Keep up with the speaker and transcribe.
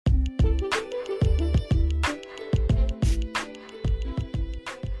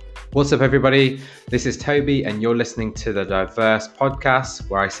What's up, everybody? This is Toby, and you're listening to the Diverse podcast,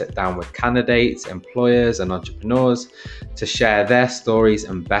 where I sit down with candidates, employers, and entrepreneurs to share their stories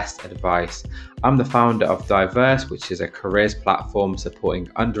and best advice. I'm the founder of Diverse, which is a careers platform supporting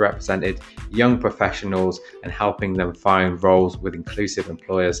underrepresented young professionals and helping them find roles with inclusive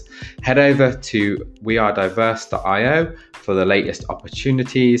employers. Head over to wearediverse.io for the latest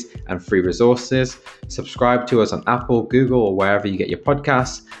opportunities and free resources. Subscribe to us on Apple, Google, or wherever you get your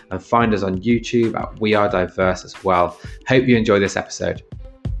podcasts, and find us on YouTube at We Are Diverse as well. Hope you enjoy this episode.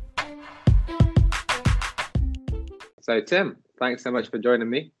 So Tim, thanks so much for joining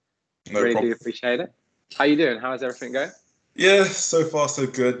me. Really do appreciate it. How you doing? How's everything going? Yeah, so far so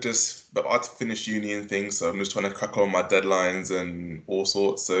good. Just about to finish uni and things, so I'm just trying to crack on my deadlines and all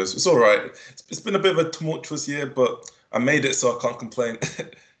sorts. So it's all right. It's been a bit of a tumultuous year, but I made it, so I can't complain.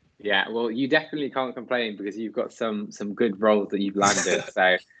 Yeah, well, you definitely can't complain because you've got some good roles that you've landed.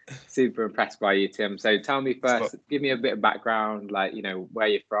 So super impressed by you, Tim. So tell me first, give me a bit of background, like, you know, where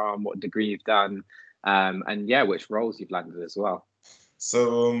you're from, what degree you've done, and yeah, which roles you've landed as well.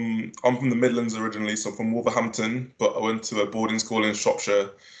 So I'm from the Midlands originally, so I'm from Wolverhampton, but I went to a boarding school in Shropshire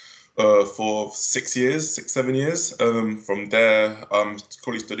for 7 years. From there, I'm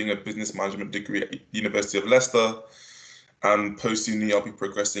currently studying a business management degree at University of Leicester. And post-uni, I'll be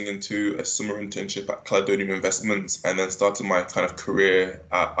progressing into a summer internship at Caledonian Investments and then starting my kind of career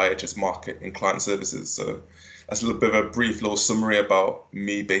at IHS Markit in client services. So that's a little bit of a brief little summary about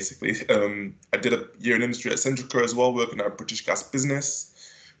me, basically. I did a year in industry at Centrica as well, working at a British gas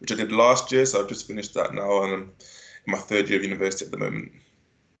business, which I did last year. So I've just finished that now, and I'm in my third year of university at the moment.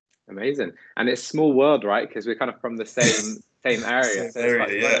 Amazing. And it's small world, right? Because we're kind of from the same area. So it's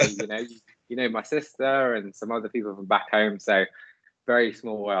quite funny, you know. You know my sister and some other people from back home. So very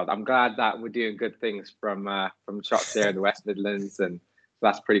small world. I'm glad that we're doing good things from Shropshire and the West Midlands, and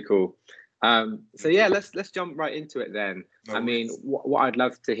that's pretty cool. So yeah, let's jump right into it then. No I mean, what I'd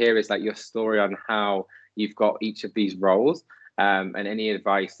love to hear is like your story on how you've got each of these roles, and any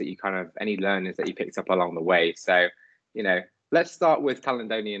advice that you any learnings that you picked up along the way. So, you know, let's start with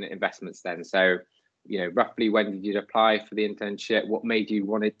Caledonian Investments then. So, you know, roughly when did you apply for the internship? What made you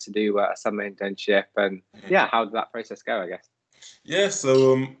wanted to do a summer internship? And yeah, how did that process go, I guess? Yeah,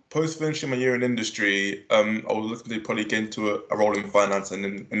 so post finishing my year in industry, I was looking to probably get into a role in finance and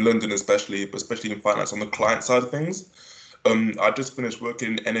in London especially, but especially in finance on the client side of things. I just finished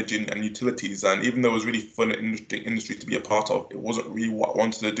working in energy and utilities, and even though it was really fun and interesting industry to be a part of, it wasn't really what I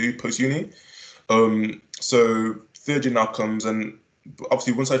wanted to do post uni. So third year now comes, and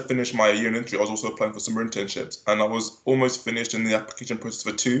obviously once I finished my year in industry, I was also applying for summer internships, and I was almost finished in the application process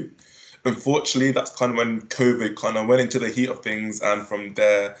for two. Unfortunately, that's kind of when COVID kind of went into the heat of things, and from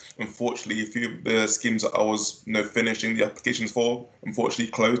there, unfortunately, a few of the schemes that I was, finishing the applications for,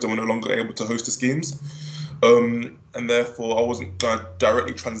 unfortunately closed, and we're no longer able to host the schemes. And therefore, I wasn't going to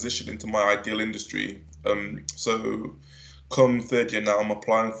directly transition into my ideal industry. So, come third year now, I'm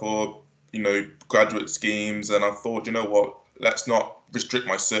applying for, graduate schemes, and I thought, you know what, let's not restrict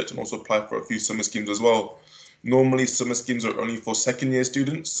my search and also apply for a few summer schemes as well. Normally, summer schemes are only for second year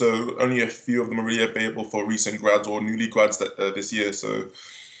students, so only a few of them are really available for recent grads or newly grads this year. So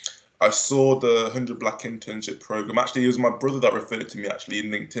I saw the 100 Black Internship Program. Actually, it was my brother that referred it to me actually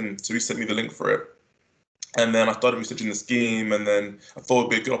in LinkedIn, so he sent me the link for it. And then I started researching the scheme, and then I thought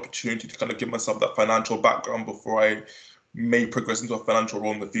it'd be a good opportunity to kind of give myself that financial background before I may progress into a financial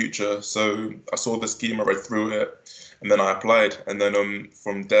role in the future. So I saw the scheme, I read through it, and then I applied. And then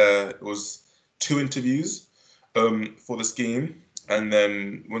from there, it was 2 interviews for the scheme, and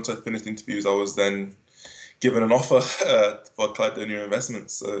then once I finished interviews, I was then given an offer for Caledonian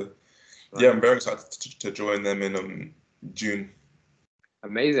Investments. So yeah, I'm very excited to join them in June.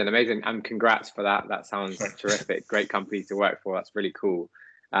 Amazing, and congrats for that. That sounds terrific. Great company to work for. That's really cool.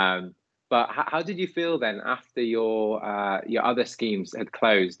 But how did you feel then after your other schemes had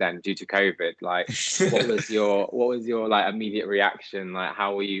closed then due to COVID? Like, what was your like immediate reaction? Like,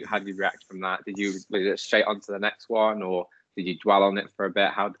 how did you react from that? Was it straight on to the next one, or did you dwell on it for a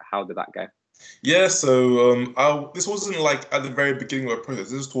bit? How did that go? Yeah, so this wasn't like at the very beginning of the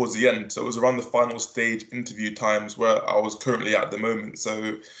process. This was towards the end. So it was around the final stage interview times where I was currently at the moment.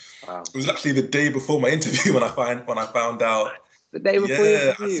 So wow. It was actually the day before my interview when I found out. The day before your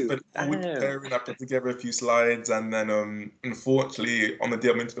interview. I spent a week preparing. I put together a few slides, and then unfortunately on the day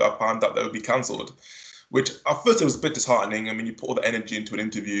of my interview, I found out that it would be cancelled. Which at first it was a bit disheartening. I mean, you put all the energy into an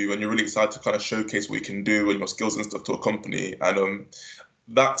interview, and you're really excited to kind of showcase what you can do and your skills and stuff to a company. And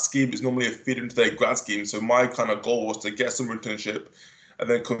that scheme is normally a feed into their grad scheme. So my kind of goal was to get a summer internship and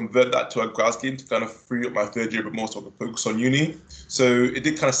then convert that to a grad scheme to kind of free up my third year a bit more so I could focus on uni. So it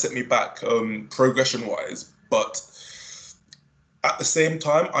did kind of set me back progression-wise, but at the same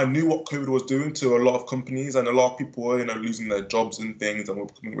time, I knew what COVID was doing to a lot of companies, and a lot of people were, losing their jobs and things, and were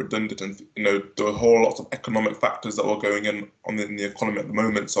becoming redundant, and there were a whole lot of economic factors that were going in the economy at the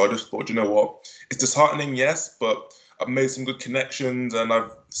moment. So I just thought, you know what, it's disheartening, yes, but I've made some good connections, and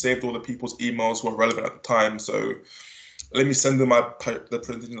I've saved all the people's emails who were relevant at the time. So let me send them the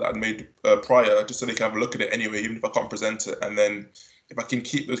presentation that I'd made prior, just so they can have a look at it anyway, even if I can't present it, and then if I can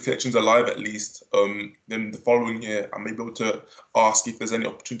keep those connections alive at least, then the following year I may be able to ask if there's any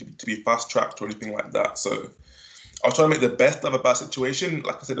opportunity to be fast-tracked or anything like that. So I was trying to make the best of a bad situation.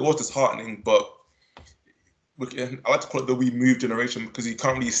 Like I said, it was disheartening, but I like to call it the we move generation, because you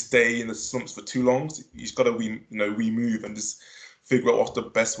can't really stay in the slumps for too long. So you just got to we move and just figure out what's the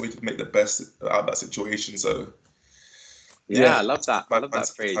best way to make the best out of that situation. So yeah, I love that. I love that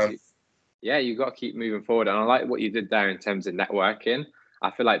phrase. Yeah, you got to keep moving forward. And I like what you did there in terms of networking.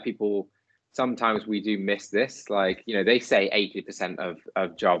 I feel like people, sometimes we do miss this. Like, they say 80%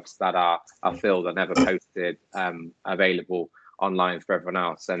 of jobs that are filled are never posted, available online for everyone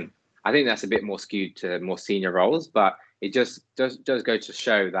else. And I think that's a bit more skewed to more senior roles, but it just does go to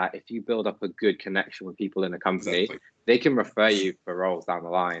show that if you build up a good connection with people in a company, they can refer you for roles down the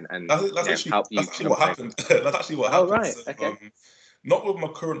line and help you. That's actually what happened. That's actually what happened. Oh, right. So, okay. Not with my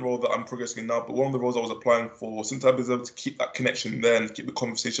current role that I'm progressing in now, but one of the roles I was applying for, since I was able to keep that connection there and keep the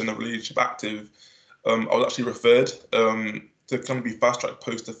conversation and relationship active, I was actually referred to kind of be fast-tracked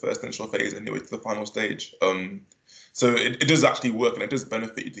post the first initial phase anyway to the final stage. So it does actually work, and it does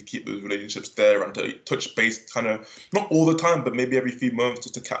benefit you to keep those relationships there and to touch base kind of, not all the time, but maybe every few months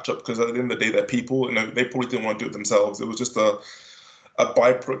just to catch up, because at the end of the day, they're people, they probably didn't want to do it themselves. It was just a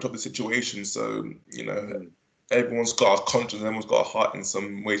byproduct of the situation. So, everyone's got a conscience, everyone's got a heart in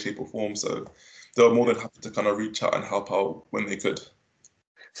some way, shape or form. So they were more than happy to kind of reach out and help out when they could.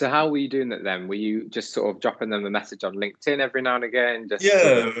 So how were you doing that then? Were you just sort of dropping them a message on LinkedIn every now and again? Just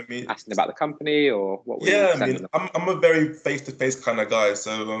asking about the company, or what were you sending them? I'm a very face-to-face kind of guy.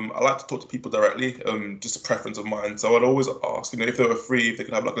 So I like to talk to people directly, just a preference of mine. So I'd always ask, if they were free, if they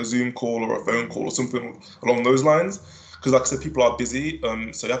could have like a Zoom call or a phone call or something along those lines. Because like I said, people are busy,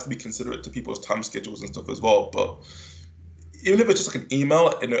 so you have to be considerate to people's time schedules and stuff as well. But even if it's just like an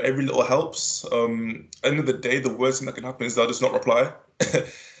email, every little helps. At the end of the day, the worst thing that can happen is they'll just not reply.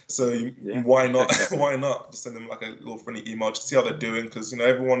 So why not? Why not just send them like a little friendly email just to see how they're doing? Because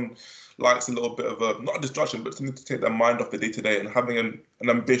everyone likes a little bit of a, not a distraction, but something to take their mind off the day to day. And having an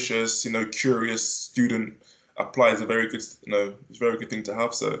ambitious, curious student apply is a very good, it's a very good thing to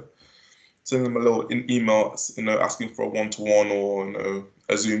have. So send them a little email, asking for a one-to-one or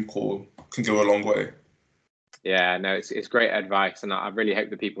a Zoom call can go a long way. Yeah, no, it's great advice, and I really hope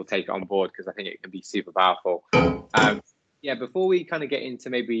that people take it on board, because I think it can be super powerful. Yeah, before we kind of get into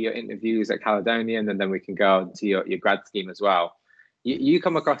maybe your interviews at Caledonian, and then we can go on to your grad scheme as well. You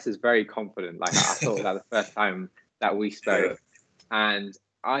come across as very confident. Like I thought that the first time that we spoke, and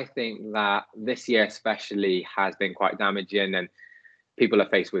I think that this year especially has been quite damaging, and people are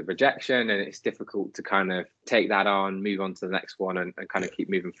faced with rejection, and it's difficult to kind of take that on, move on to the next one, and kind of keep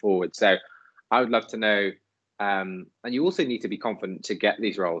moving forward. So I would love to know, and you also need to be confident to get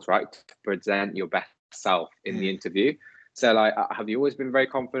these roles, right? To present your best self in the interview. So like, have you always been very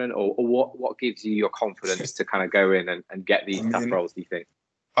confident, or what gives you your confidence to kind of go in and get these tough roles, do you think?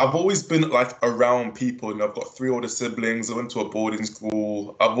 I've always been like around people. I've got 3 older siblings. I went to a boarding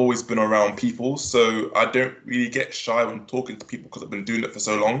school. I've always been around people, so I don't really get shy when talking to people because I've been doing it for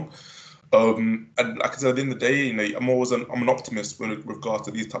so long. And like I said, at the end of the day, I'm an optimist with regards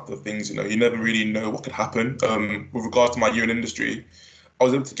to these types of things. You never really know what could happen. With regards to my year in industry, I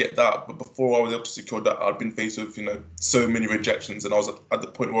was able to get that, but before I was able to secure that, I'd been faced with so many rejections, and I was at the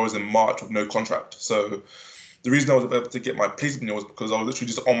point where I was in March with no contract. So the reason I was able to get my placement was because I was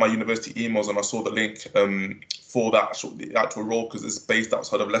literally just on my university emails and I saw the link for the actual role, because it's based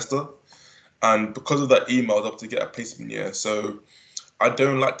outside of Leicester, and because of that email, I was able to get a placement year. So I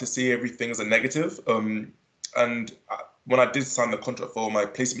don't like to see everything as a negative. And when I did sign the contract for my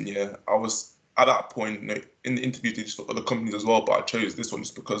placement year, I was at that point, in the interview stage for other companies as well, but I chose this one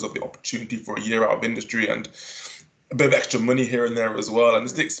just because of the opportunity for a year out of industry and a bit of extra money here and there as well. And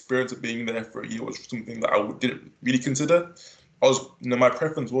just the experience of being there for a year was something that I didn't really consider. My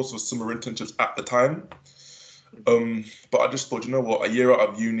preference was for summer internships at the time. But I just thought, what, a year out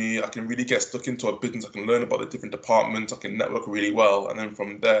of uni, I can really get stuck into a business. I can learn about the different departments. I can network really well. And then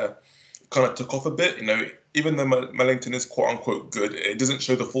from there, it kind of took off a bit. Even though my LinkedIn is quote unquote good, it doesn't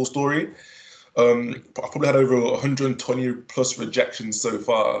show the full story. I've probably had over 120 plus rejections so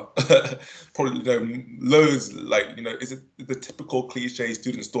far. Probably, loads, like, is it the typical cliche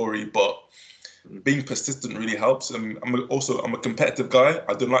student story, but being persistent really helps. And I'm a competitive guy.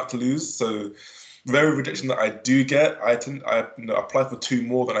 I don't like to lose. So very rejection that I do get, I apply for 2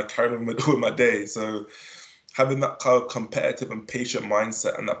 more than I carry on with my day. So having that kind of competitive and patient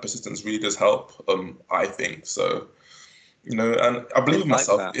mindset and that persistence really does help, I think. So, and I believe in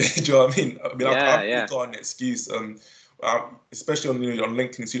myself. Do you know what I mean? I've really got an excuse, especially on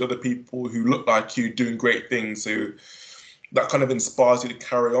LinkedIn, see other people who look like you doing great things. So that kind of inspires you to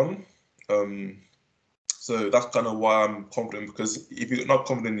carry on. So that's kind of why I'm confident, because if you're not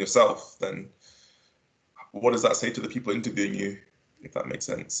confident in yourself, then what does that say to the people interviewing you, if that makes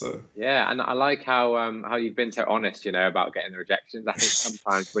sense? So yeah, and I like how you've been so honest, about getting the rejections. I think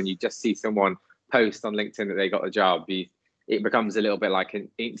sometimes when you just see someone post on LinkedIn that they got the job, it becomes a little bit like an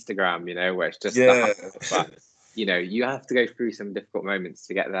Instagram, where it's just but you have to go through some difficult moments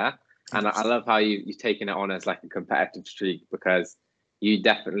to get there. And I love how you've taken it on as like a competitive streak, because you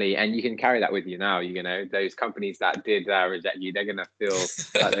definitely, and you can carry that with you now. Those companies that did reject you, they're gonna feel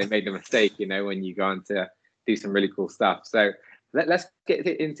like they made a mistake, when you go on to do some really cool stuff. So let's get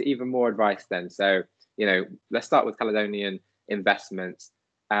into even more advice then. So let's start with Caledonian Investments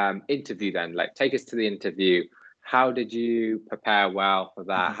interview then. Like, take us to the interview. How did you prepare well for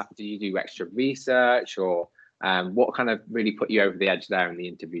that? Do you do extra research, or what kind of really put you over the edge there in the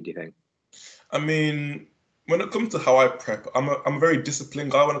interview, do you think? I mean, when it comes to how I prep, I'm a very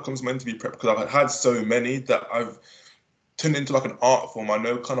disciplined guy when it comes to my interview prep, because I've had so many that I've turned into like an art form. I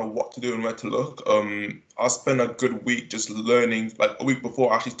know kind of what to do and where to look. I'll spend a good week just learning, like a week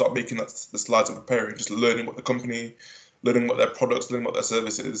before I actually start making the slides and preparing, just learning what the company, learning what their products, learning what their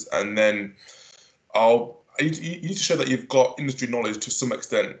services, and then you need to show that you've got industry knowledge to some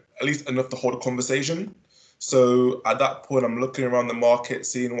extent, at least enough to hold a conversation. So at that point, I'm looking around the market,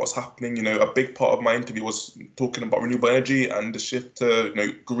 seeing what's happening. A big part of my interview was talking about renewable energy and the shift to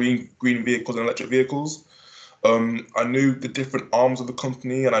green vehicles and electric vehicles. I knew the different arms of the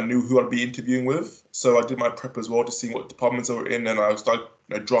company, and I knew who I'd be interviewing with. So I did my prep as well to see what departments they were in, and I started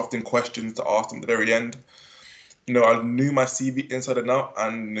drafting questions to ask them at the very end. I knew my CV inside and out,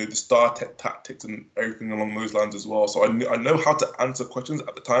 and the star tactics and everything along those lines as well. So I know how to answer questions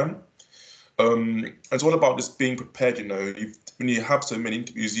at the time. It's all about just being prepared. When you have so many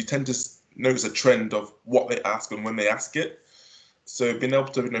interviews, you tend to notice a trend of what they ask and when they ask it. So being able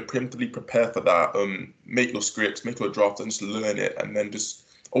to preemptively prepare for that, make your scripts, make your draft, and just learn it, and then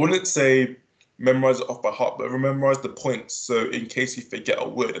I wouldn't say memorize it off by heart, but memorize the points. So in case you forget a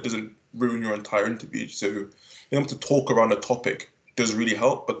word, it doesn't ruin your entire interview. So being able to talk around a topic does really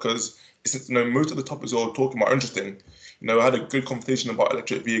help, because most of the topics we're talking about are interesting. I had a good conversation about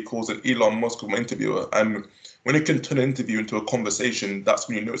electric vehicles and Elon Musk with my interviewer, and when you can turn an interview into a conversation, that's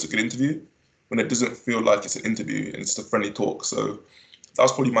when you know it's a good interview. When it doesn't feel like it's an interview and it's a friendly talk. So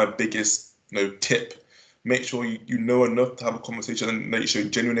that's probably my biggest tip. Make sure you know enough to have a conversation and that you show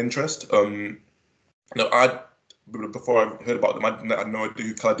genuine interest. Before I heard about them, I had no idea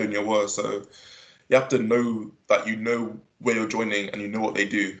who Caledonia was. So you have to know that you know where you're joining and you know what they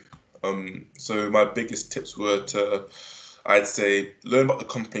do. So my biggest tips were I'd say, learn about the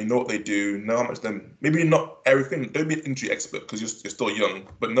company, know what they do, know how much them. Maybe not everything. Don't be an industry expert, because you're still young,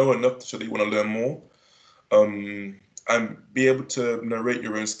 but know enough to show that you want to learn more. And be able to narrate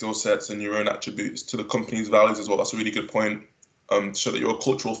your own skill sets and your own attributes to the company's values as well. That's a really good point. To show that you're a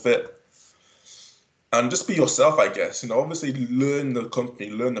cultural fit. And just be yourself, I guess. Obviously learn the company,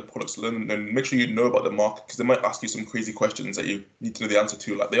 learn the products, learn, and make sure you know about the market, because they might ask you some crazy questions that you need to know the answer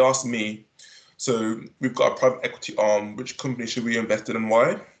to. Like they asked me, so we've got a private equity arm, which company should we invest in and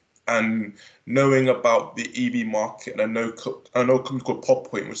why? And knowing about the EV market, and I know a company called Pod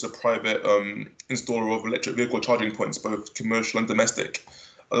Point, which is a private installer of electric vehicle charging points, both commercial and domestic.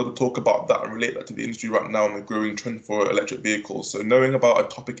 I will talk about that and relate that to the industry right now and the growing trend for electric vehicles. So knowing about a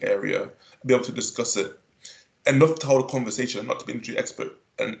topic area, be able to discuss it, enough to hold a conversation, not to be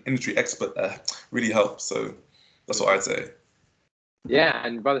an industry expert really helps. So that's what I'd say. Yeah,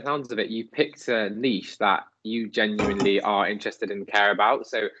 and by the sounds of it, you picked a niche that you genuinely are interested in and care about.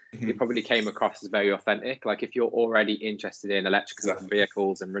 So it probably came across as very authentic. Like if you're already interested in electrical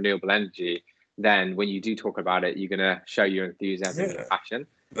vehicles and renewable energy, then when you do talk about it, you're going to show your enthusiasm and passion.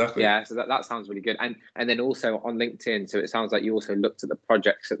 Exactly. Yeah, so that sounds really good. And then also on LinkedIn, so it sounds like you also looked at the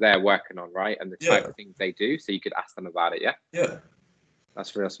projects that they're working on, right? And the type of things they do. So you could ask them about it, yeah? Yeah.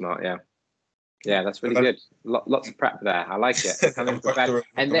 That's real smart, yeah. Yeah, that's really good. Lots of prep there. I like it.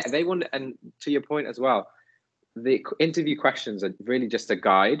 And they want, and to your point as well, the interview questions are really just a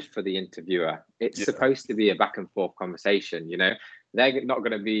guide for the interviewer. It's supposed to be a back and forth conversation. You know, they're not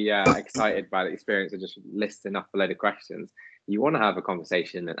going to be excited by the experience of just listing off a load of questions. You want to have a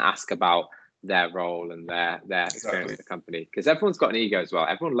conversation and ask about their role and their experience with the company, because everyone's got an ego as well.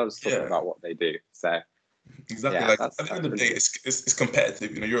 Everyone loves talking about what they do. So exactly, like at the end of the day, it's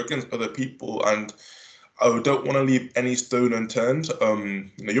competitive. You know, you're against other people, and I don't want to leave any stone unturned.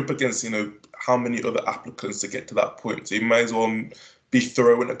 You know, you're up against, you know, how many other applicants to get to that point. So you might as well be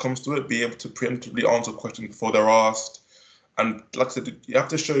thorough when it comes to it, be able to preemptively answer questions before they're asked. And like I said, you have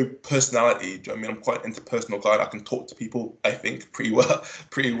to show personality. Do you know what I mean? I'm quite an interpersonal guy. I can talk to people, I think, pretty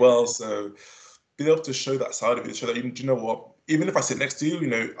well. So be able to show that side of it, show that, you know what, even if I sit next to you, you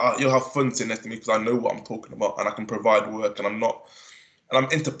know, you'll have fun sitting next to me because I know what I'm talking about and I can provide work, and I'm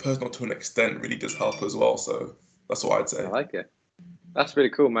interpersonal to an extent, really does help as well. So that's what I'd say. I like it. That's really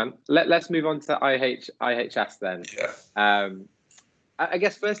cool, man. Let's move on to IHS then. Yeah. I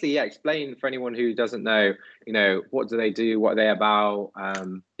guess firstly, explain for anyone who doesn't know, you know, what do they do? What are they about?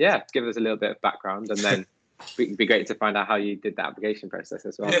 Give us a little bit of background, and then it'd be great to find out how you did the application process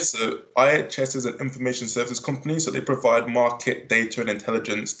as well. Yeah, so IHS is an information services company. So they provide market data and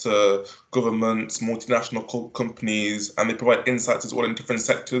intelligence to governments, multinational companies, and they provide insights as well in different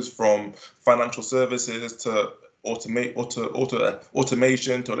sectors, from financial services to automation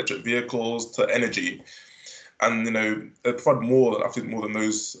to electric vehicles to energy. And, you know, they provide more than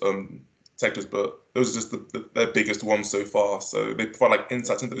those sectors, but those are just their biggest ones so far. So they provide like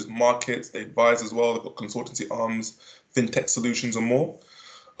insights into those markets. They advise as well. They've got consultancy arms, fintech solutions, and more.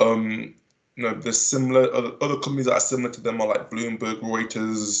 You know, there's similar other companies that are similar to them are like Bloomberg,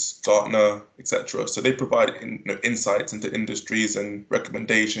 Reuters, Gartner, etc. So they provide insights into industries and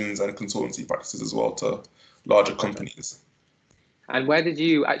recommendations and consultancy practices as well to larger companies. And where did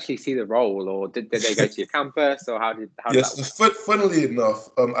you actually see the role, or did they go to your campus, or how did yes, that work? Funnily enough,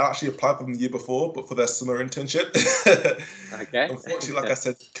 I actually applied for them the year before, but for their summer internship. Okay. Unfortunately, like I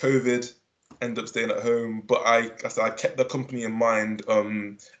said, COVID, ended up staying at home, but I kept the company in mind,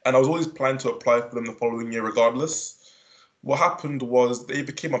 and I was always planning to apply for them the following year regardless. What happened was they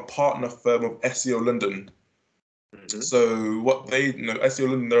became a partner firm of SEO London. Mm-hmm. So what SEO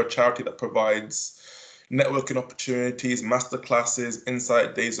London, they're a charity that provides networking opportunities, masterclasses,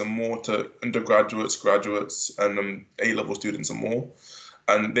 insight days, and more to undergraduates, graduates, and A-level students and more.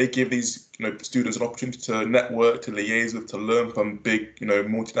 And they give these students an opportunity to network, to liaise with, to learn from big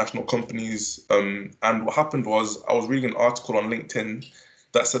multinational companies. And what happened was I was reading an article on LinkedIn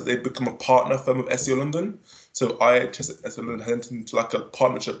that said they'd become a partner firm of SEO London. So IHS SEO London had entered into like a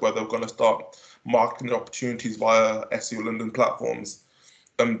partnership where they're going to start marketing their opportunities via SEO London platforms.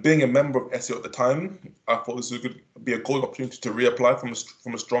 Being a member of SEO at the time, I thought this would be a good opportunity to reapply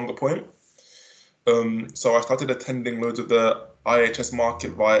from a stronger point. So I started attending loads of the IHS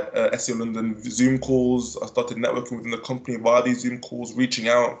Markit via SEO London Zoom calls. I started networking within the company via these Zoom calls, reaching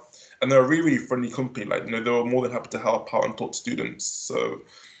out, and they're a really, really friendly company. Like, they were more than happy to help out and talk to students. So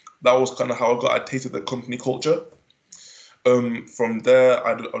that was kind of how I tasted the company culture. From there,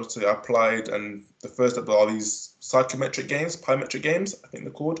 I would say I applied, and the first step are these psychometric games, plyometric games, I think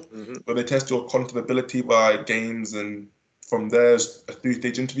they're called, where they test your cognitive ability by games, and from there, a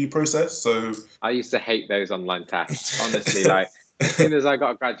 3-stage interview process. So I used to hate those online tests, honestly. Like, as soon as I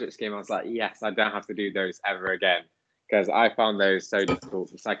got a graduate scheme, I was like, yes, I don't have to do those ever again, because I found those so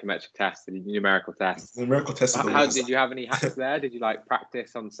difficult. The psychometric tests, the numerical tests. The numerical tests. How did you have any hacks there? Did you like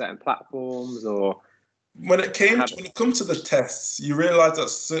practice on certain platforms, or? When it comes to the tests, you realize that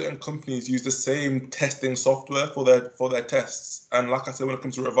certain companies use the same testing software for their tests. And like I said, when it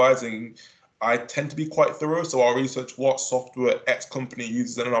comes to revising, I tend to be quite thorough, so I'll research what software X company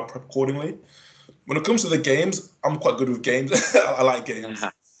uses and I'll prep accordingly. When it comes to the games, I'm quite good with games. I like games.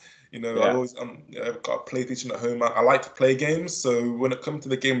 I've got a PlayStation at home. I like to play games. So when it comes to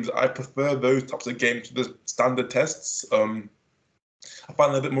the games, I prefer those types of games to the standard tests. I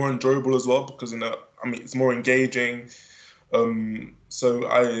find it a bit more enjoyable as well because it's more engaging. So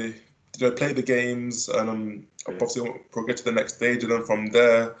I play the games, and obviously we'll get to the next stage, and then from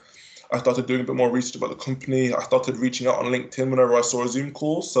there I started doing a bit more research about the company. I started reaching out on LinkedIn whenever I saw a Zoom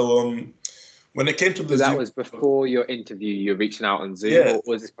call. So when it came to the Zoom, was before your interview, you're reaching out on Zoom, or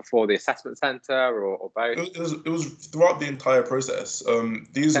was this before the assessment center, or both? It was throughout the entire process.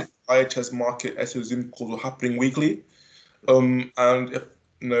 These IHS Markit SEO Zoom calls were happening weekly. And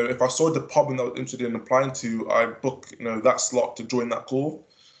if I saw a department that I was interested in applying to, I booked that slot to join that call,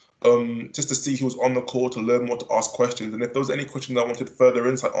 just to see who was on the call, to learn more, to ask questions. And if there was any questions I wanted further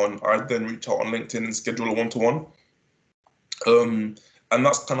insight on, I'd then reach out on LinkedIn and schedule a one-to-one. And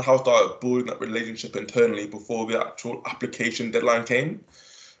that's kind of how I started building that relationship internally before the actual application deadline came.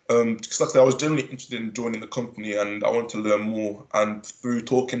 Because like I said, I was generally interested in joining the company and I wanted to learn more. And through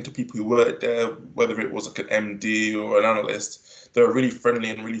talking to people who worked there, whether it was like an MD or an analyst, they were really friendly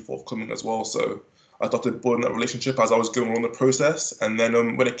and really forthcoming as well. So I started building that relationship as I was going along the process. And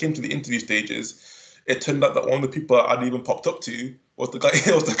then when it came to the interview stages, it turned out that one of the people I'd even popped up to was the guy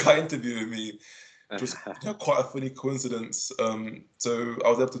was the guy interviewing me. Just quite a funny coincidence. So I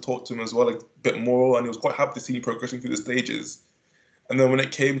was able to talk to him as well a bit more, and he was quite happy to see me progressing through the stages. And then when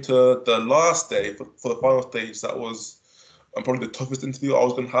it came to the last day, for the final stage, that was probably the toughest interview I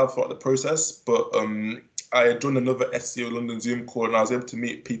was going to have throughout the process. But I joined another SEO London Zoom call, and I was able to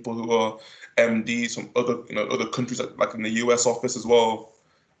meet people who are MDs from other countries, like in the US office as well.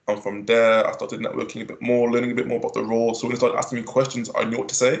 And from there, I started networking a bit more, learning a bit more about the role. So when they started asking me questions, I knew what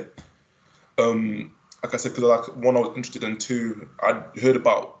to say. Like I said, because like one, I was interested in, two, I'd heard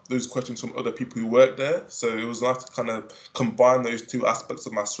about those questions from other people who worked there. So it was nice to kind of combine those two aspects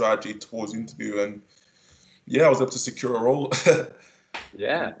of my strategy towards the interview. And yeah, I was able to secure a role.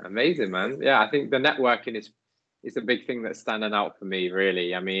 Yeah, amazing, man. Yeah, I think the networking is a big thing that's standing out for me,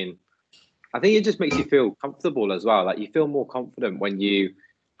 really. I mean, I think it just makes you feel comfortable as well. Like you feel more confident when you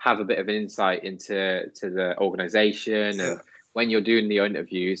have a bit of an insight into the organization. Yeah. And when you're doing the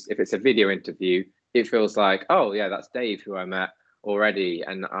interviews, if it's a video interview, it feels like, oh yeah, that's Dave who I met already,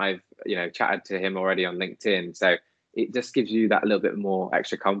 and I've chatted to him already on LinkedIn. So it just gives you that little bit more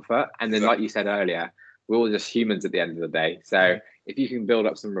extra comfort. And then, like you said earlier, we're all just humans at the end of the day. So if you can build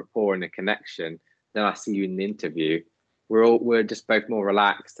up some rapport and a connection, then I see you in the interview. We're just both more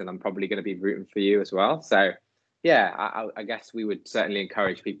relaxed, and I'm probably going to be rooting for you as well. So yeah, I guess we would certainly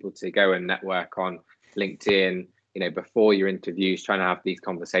encourage people to go and network on LinkedIn, before your interviews, trying to have these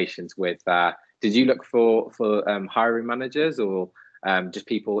conversations with. Did you look for hiring managers or just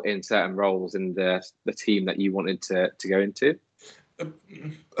people in certain roles in the team that you wanted to go into?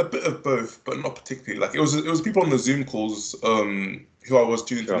 A bit of both, but not particularly. Like it was people on the Zoom calls who I was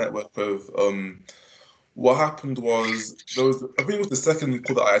choosing to network with. What happened was I think it was the second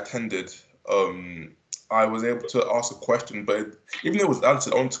call that I attended. I was able to ask a question, but even though it was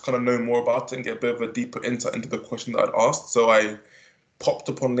answered, I wanted to kind of know more about it and get a bit of a deeper insight into the question that I'd asked. So I popped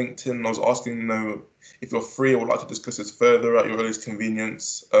up on LinkedIn and I was asking, if you're free, I would like to discuss this further at your earliest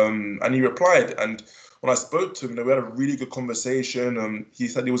convenience. And he replied. And when I spoke to him, we had a really good conversation. He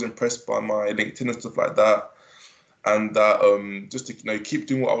said he was impressed by my LinkedIn and stuff like that. And that just to keep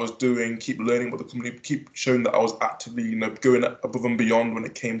doing what I was doing, keep learning about the company, keep showing that I was actively going above and beyond when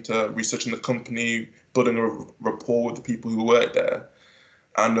it came to researching the company, building a rapport with the people who worked there.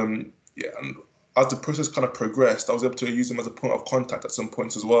 And and as the process kind of progressed, I was able to use them as a point of contact at some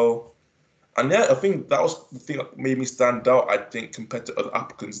points as well. And yeah, I think that was the thing that made me stand out, I think, compared to other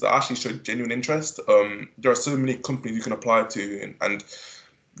applicants that actually showed genuine interest. There are so many companies you can apply to, and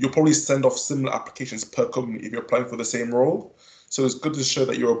you'll probably send off similar applications per company if you're applying for the same role. So it's good to show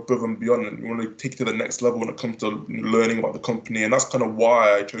that you're above and beyond and you want to take it to the next level when it comes to learning about the company. And that's kind of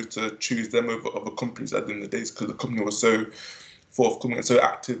why I chose to choose them over other companies at the end of the day, because the company was so forthcoming and so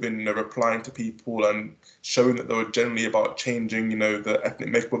active in replying to people and showing that they were generally about changing, the ethnic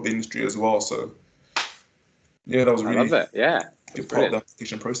makeup of the industry as well. So yeah, that was really love it. Yeah, good part of the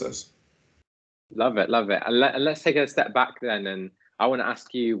application process. Love it. And let's take a step back then, and I want to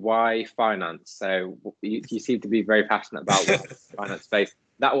ask you why finance. So you seem to be very passionate about finance space.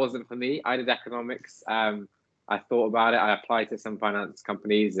 That wasn't for me. I did economics. I thought about it. I applied to some finance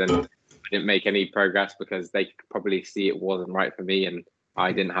companies and I didn't make any progress because they could probably see it wasn't right for me, and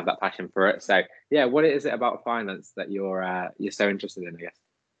I didn't have that passion for it. So yeah, what is it about finance that you're so interested in, I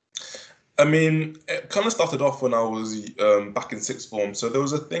guess? I mean, it kind of started off when I was back in sixth form. So there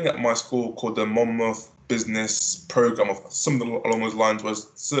was a thing at my school called the Monmouth Business Program, or something along those lines, where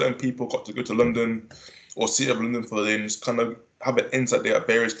certain people got to go to London or City of London for the day and just kind of have an insight there at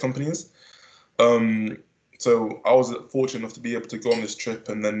various companies. So I was fortunate enough to be able to go on this trip,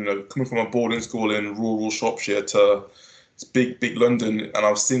 and then coming from a boarding school in rural Shropshire to big London, and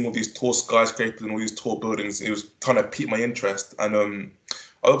I was seeing all these tall skyscrapers and all these tall buildings. It was kind of piqued my interest, and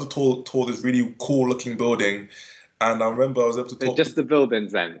I was able to tour this really cool looking building, and I remember I was able to talk. Just the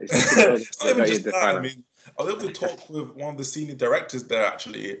buildings then. It's just the buildings not even just that. I mean, I was able to talk with one of the senior directors there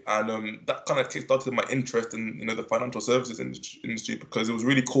actually, and that kind of kickstarted my interest in the financial services industry, because it was a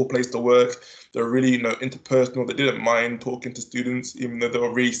really cool place to work. They were really interpersonal. They didn't mind talking to students, even though they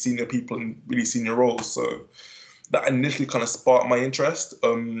were really senior people in really senior roles. So that initially kind of sparked my interest.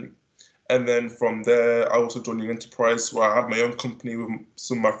 And then from there, I also joined the enterprise where I had my own company with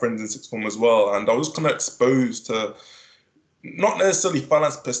some of my friends in sixth form as well. And I was kind of exposed to not necessarily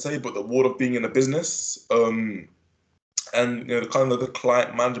finance per se, but the world of being in a business. And kind of the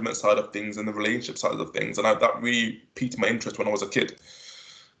client management side of things and the relationship side of things, and that really piqued my interest when I was a kid.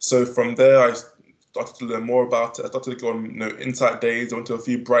 So from there, I started to learn more about it. I started to go on insight days. I went to a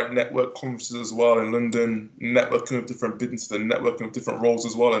few Bright Network conferences as well in London, networking with different businesses and networking with different roles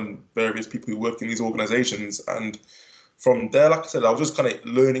as well, and various people who work in these organizations. And from there, like I said, I was just kind of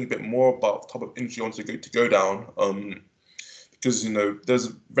learning a bit more about the type of industry I wanted to go down. Because there's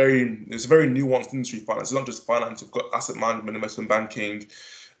a very nuanced industry. Finance. It's not just finance. You've got asset management, investment banking,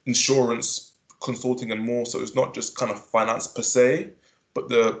 insurance, consulting, and more. So it's not just kind of finance per se, but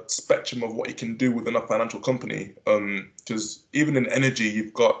the spectrum of what you can do within a financial company. Because even in energy,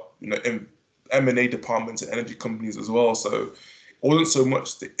 you've got M&A departments in energy companies as well. So it wasn't so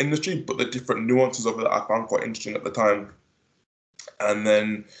much the industry, but the different nuances of it that I found quite interesting at the time. And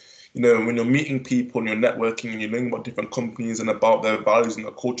then when you're meeting people and you're networking and you're learning about different companies and about their values and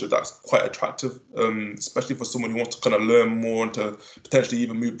their culture, that's quite attractive, especially for someone who wants to kind of learn more and to potentially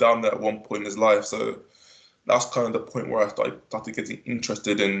even move down there at one point in his life. So that's kind of the point where I started getting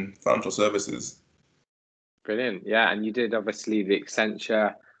interested in financial services. Brilliant. Yeah. And you did obviously the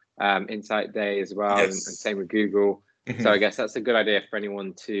Accenture Insight Day as well, yes. and same with Google. Mm-hmm. So I guess that's a good idea for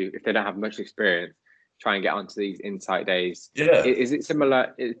anyone to, if they don't have much experience, try and get onto these insight days. Yeah. Is it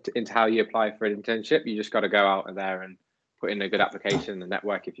similar into how you apply for an internship? You just got to go out there and put in a good application and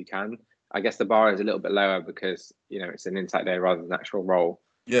network if you can. I guess the bar is a little bit lower because, it's an insight day rather than an actual role.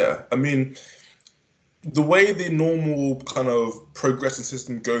 Yeah. I mean, the way the normal kind of progressing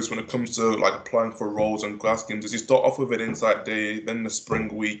system goes when it comes to like applying for roles and grad schemes is you start off with an insight day, then the spring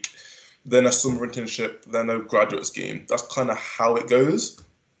week, then a summer internship, then a graduate scheme. That's kind of how it goes.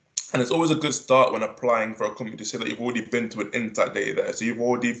 And it's always a good start when applying for a company to say that you've already been to an insight day there. So you've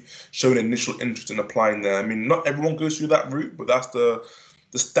already shown initial interest in applying there. I mean, not everyone goes through that route, but that's the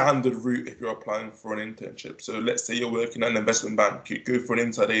standard route if you're applying for an internship. So let's say you're working at an investment bank, you go for an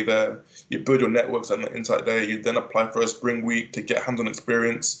insight day there, you build your networks at an insight day, you then apply for a spring week to get hands-on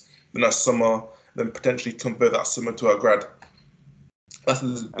experience, then a summer, then potentially convert that summer to a grad. That's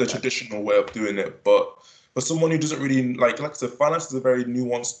the traditional way of doing it. But for someone who doesn't really like I said, finance is a very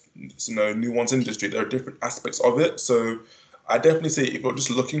nuanced industry. There are different aspects of it. So I definitely say if you're just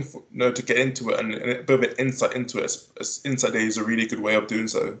looking for to get into it and a bit of an insight into it, Insight Day is a really good way of doing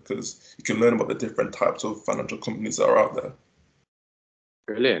so because you can learn about the different types of financial companies that are out there.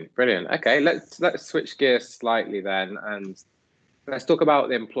 Brilliant. Okay, let's switch gears slightly then, and let's talk about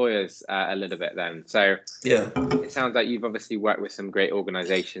the employers a little bit then. So yeah, it sounds like you've obviously worked with some great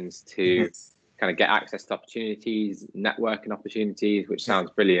organizations to kind of get access to opportunities, networking opportunities, which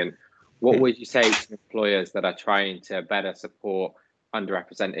sounds brilliant. What would you say to employers that are trying to better support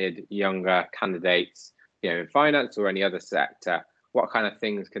underrepresented younger candidates, in finance or any other sector? What kind of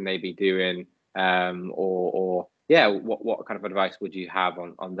things can they be doing? What kind of advice would you have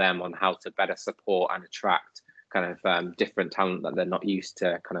on them on how to better support and attract kind of different talent that they're not used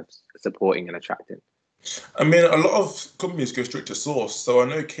to kind of supporting and attracting? I mean, a lot of companies go straight to source. So I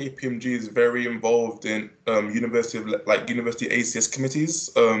know KPMG is very involved in university ACS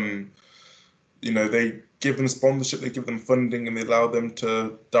committees. They give them sponsorship, they give them funding, and they allow them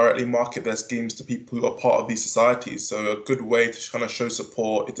to directly market their schemes to people who are part of these societies. So a good way to kind of show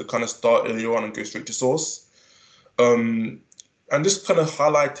support is to kind of start earlier on and go straight to source. And just kind of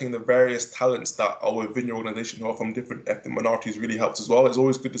highlighting the various talents that are within your organization who are from different ethnic minorities really helps as well. It's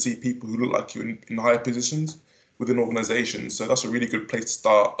always good to see people who look like you in higher positions within organizations. So that's a really good place to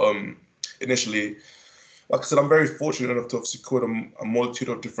start initially. Like I said, I'm very fortunate enough to have secured a multitude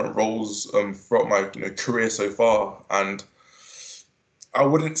of different roles throughout my career so far. And I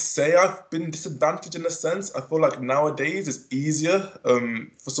wouldn't say I've been disadvantaged in a sense. I feel like nowadays it's easier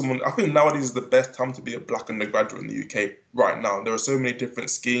for someone. I think nowadays is the best time to be a Black undergraduate in the UK right now. There are so many different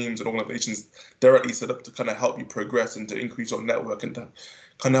schemes and organizations directly set up to kind of help you progress and to increase your network and to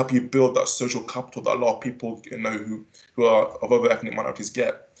kind of help you build that social capital that a lot of people who are of other ethnic minorities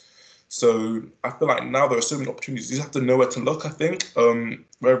get. So I feel like now there are so many opportunities. You just have to know where to look, I think,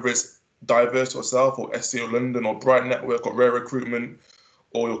 whether it's Diverse Yourself or SEO London or Bright Network or Rare Recruitment,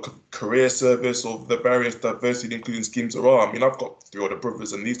 or your career service, or the various diversity including schemes there are. I mean, I've got 3 older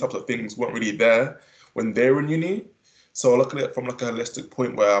brothers, and these types of things weren't really there when they were in uni. So I look at it from like a holistic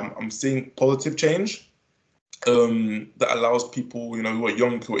point where I'm seeing positive change that allows people, who are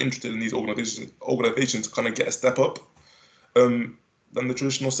young, who are interested in these organizations to kind of get a step up than the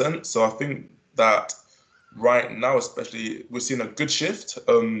traditional sense. So I think that right now, especially, we're seeing a good shift.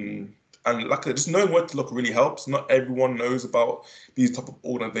 And like I said, just knowing where to look really helps. Not everyone knows about these type of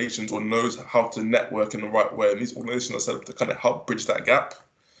organizations or knows how to network in the right way. And these organizations are set up to kind of help bridge that gap.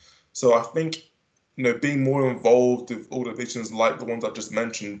 So I think, being more involved with organizations like the ones I just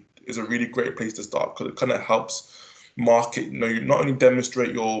mentioned is a really great place to start, because it kind of helps market, you not only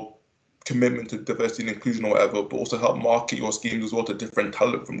demonstrate your commitment to diversity and inclusion or whatever, but also help market your schemes as well to different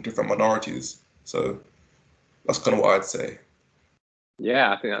talent from different minorities. So that's kind of what I'd say.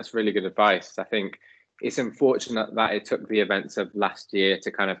 Yeah, I think that's really good advice. I think it's unfortunate that it took the events of last year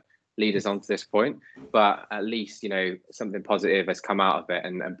to kind of lead us on to this point, but at least, something positive has come out of it,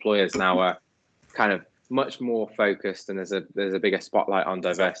 and employers now are kind of much more focused, and there's a bigger spotlight on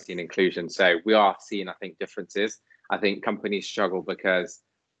diversity and inclusion. So we are seeing, I think, differences. I think companies struggle because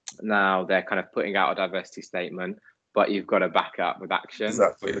now they're kind of putting out a diversity statement, but you've got to back up with action.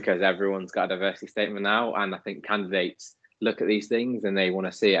 Exactly. Because everyone's got a diversity statement now. And I think candidates look at these things and they want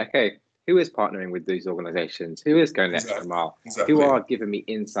to see, okay, who is partnering with these organizations? Who is going the extra mile? Exactly. Who are giving me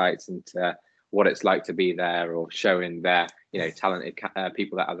insights into what it's like to be there, or showing their, talented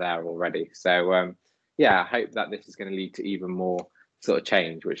people that are there already. So, I hope that this is going to lead to even more sort of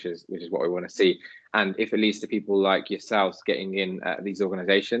change, which is what we want to see. And if it leads to people like yourselves getting in these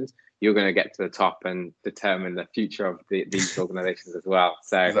organizations, you're going to get to the top and determine the future of these organizations as well.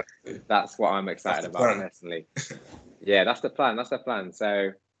 So that's what I'm excited about personally. Yeah, that's the plan. That's the plan.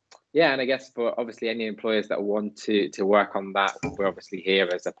 So, yeah, and I guess for obviously any employers that want to work on that, we're obviously here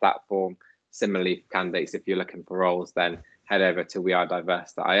as a platform. Similarly, for candidates, if you're looking for roles, then head over to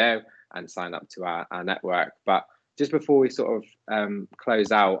wearediverse.io and sign up to our network. But just before we sort of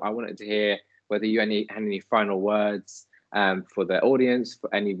close out, I wanted to hear whether you had any final words for the audience,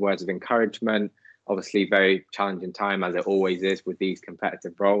 for any words of encouragement. Obviously, very challenging time, as it always is with these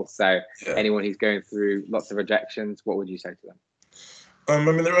competitive roles. So anyone who's going through lots of rejections, what would you say to them?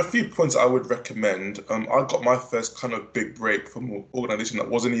 There are a few points I would recommend. I got my first kind of big break from an organization that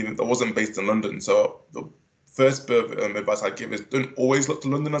wasn't based in London. So the first bit of advice I give is don't always look to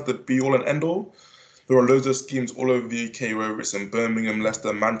London as the be all and end all. There are loads of schemes all over the UK, whether it's in Birmingham,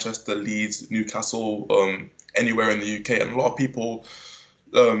 Leicester, Manchester, Leeds, Newcastle, anywhere in the UK. And a lot of people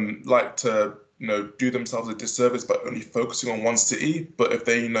like to do themselves a disservice by only focusing on one city. But if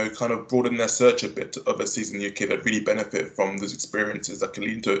they kind of broaden their search a bit to other cities in the UK, they'd really benefit from those experiences that can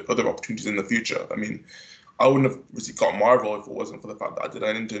lead to other opportunities in the future. I mean, I wouldn't have really got my role if it wasn't for the fact that I did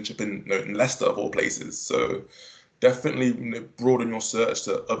an internship in Leicester of all places. So definitely broaden your search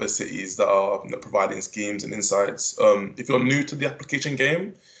to other cities that are providing schemes and insights. If you're new to the application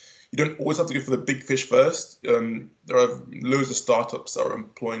game, you don't always have to go for the big fish first. There are loads of startups that are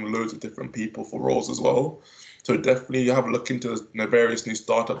employing loads of different people for roles as well. So definitely have a look into various new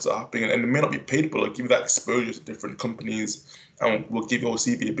startups that are happening, and they may not be paid, but it'll give you that exposure to different companies and will give your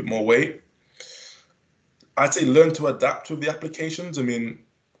CV a bit more weight. I'd say learn to adapt with the applications. I mean,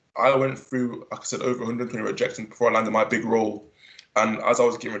 I went through, like I said, over 120 rejections before I landed my big role. And as I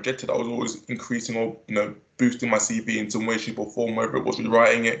was getting rejected, I was always increasing or, boosting my CV in some way, shape or form, whether it was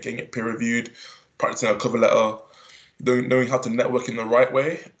rewriting it, getting it peer reviewed, practicing a cover letter, knowing how to network in the right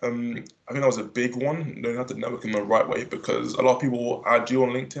way. I think that was a big one, knowing how to network in the right way, because a lot of people will add you on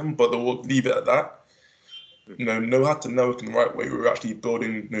LinkedIn, but they will leave it at that. Know how to network in the right way. We're actually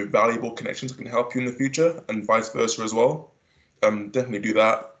building valuable connections that can help you in the future, and vice versa as well. Definitely do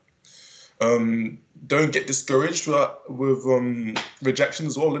that. Don't get discouraged with rejection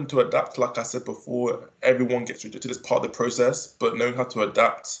as well. Learn to adapt. Like I said before, everyone gets rejected as part of the process, but knowing how to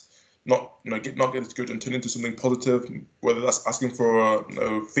adapt, not get discouraged and turn into something positive. Whether that's asking for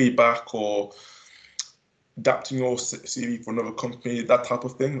feedback or adapting your CV for another company, that type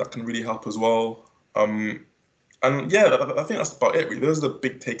of thing, that can really help as well. And yeah, I think that's about it. Really, those are the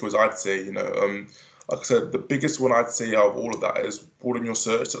big takeaways I'd say. Like I said, the biggest one I'd say out of all of that is broaden your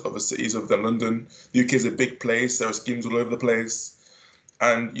search to other cities other than London. The UK is a big place. There are schemes all over the place.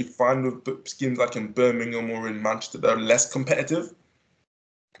 And you find with schemes like in Birmingham or in Manchester, they're less competitive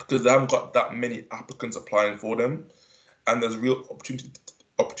because they haven't got that many applicants applying for them. And there's real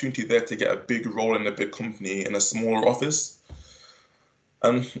opportunity there to get a big role in a big company in a smaller office.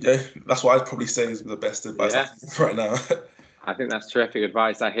 And yeah, that's what I'd probably say is the best advice right now. I think that's terrific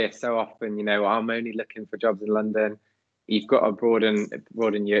advice. I hear so often, I'm only looking for jobs in London. You've got to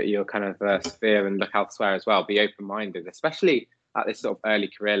broaden your kind of sphere and look elsewhere as well. Be open-minded, especially at this sort of early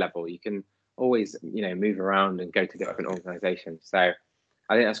career level. You can always, move around and go to different organizations. So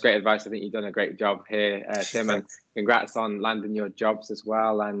I think that's great advice. I think you've done a great job here, Tim, and congrats on landing your jobs as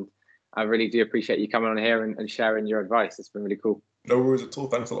well. And I really do appreciate you coming on here and sharing your advice. It's been really cool. No worries at all.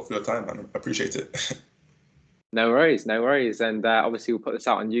 Thanks a lot for your time, man. I appreciate it. No worries, no worries. And obviously we'll put this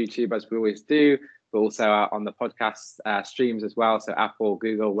out on YouTube as we always do, but also out on the podcast streams as well. So Apple,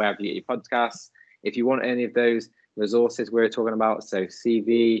 Google, wherever you get your podcasts. If you want any of those resources we're talking about, so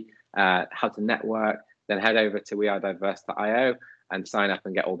CV, how to network, then head over to wearediverse.io and sign up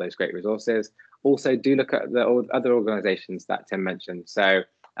and get all those great resources. Also, do look at the other organizations that Tim mentioned. So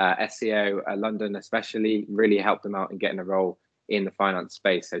SEO London especially really helped them out in getting a role in the finance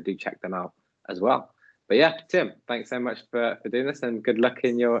space. So do check them out as well. But yeah, Tim, thanks so much for doing this, and good luck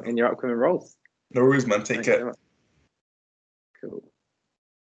in your upcoming roles. No worries, man. Take care. Cool.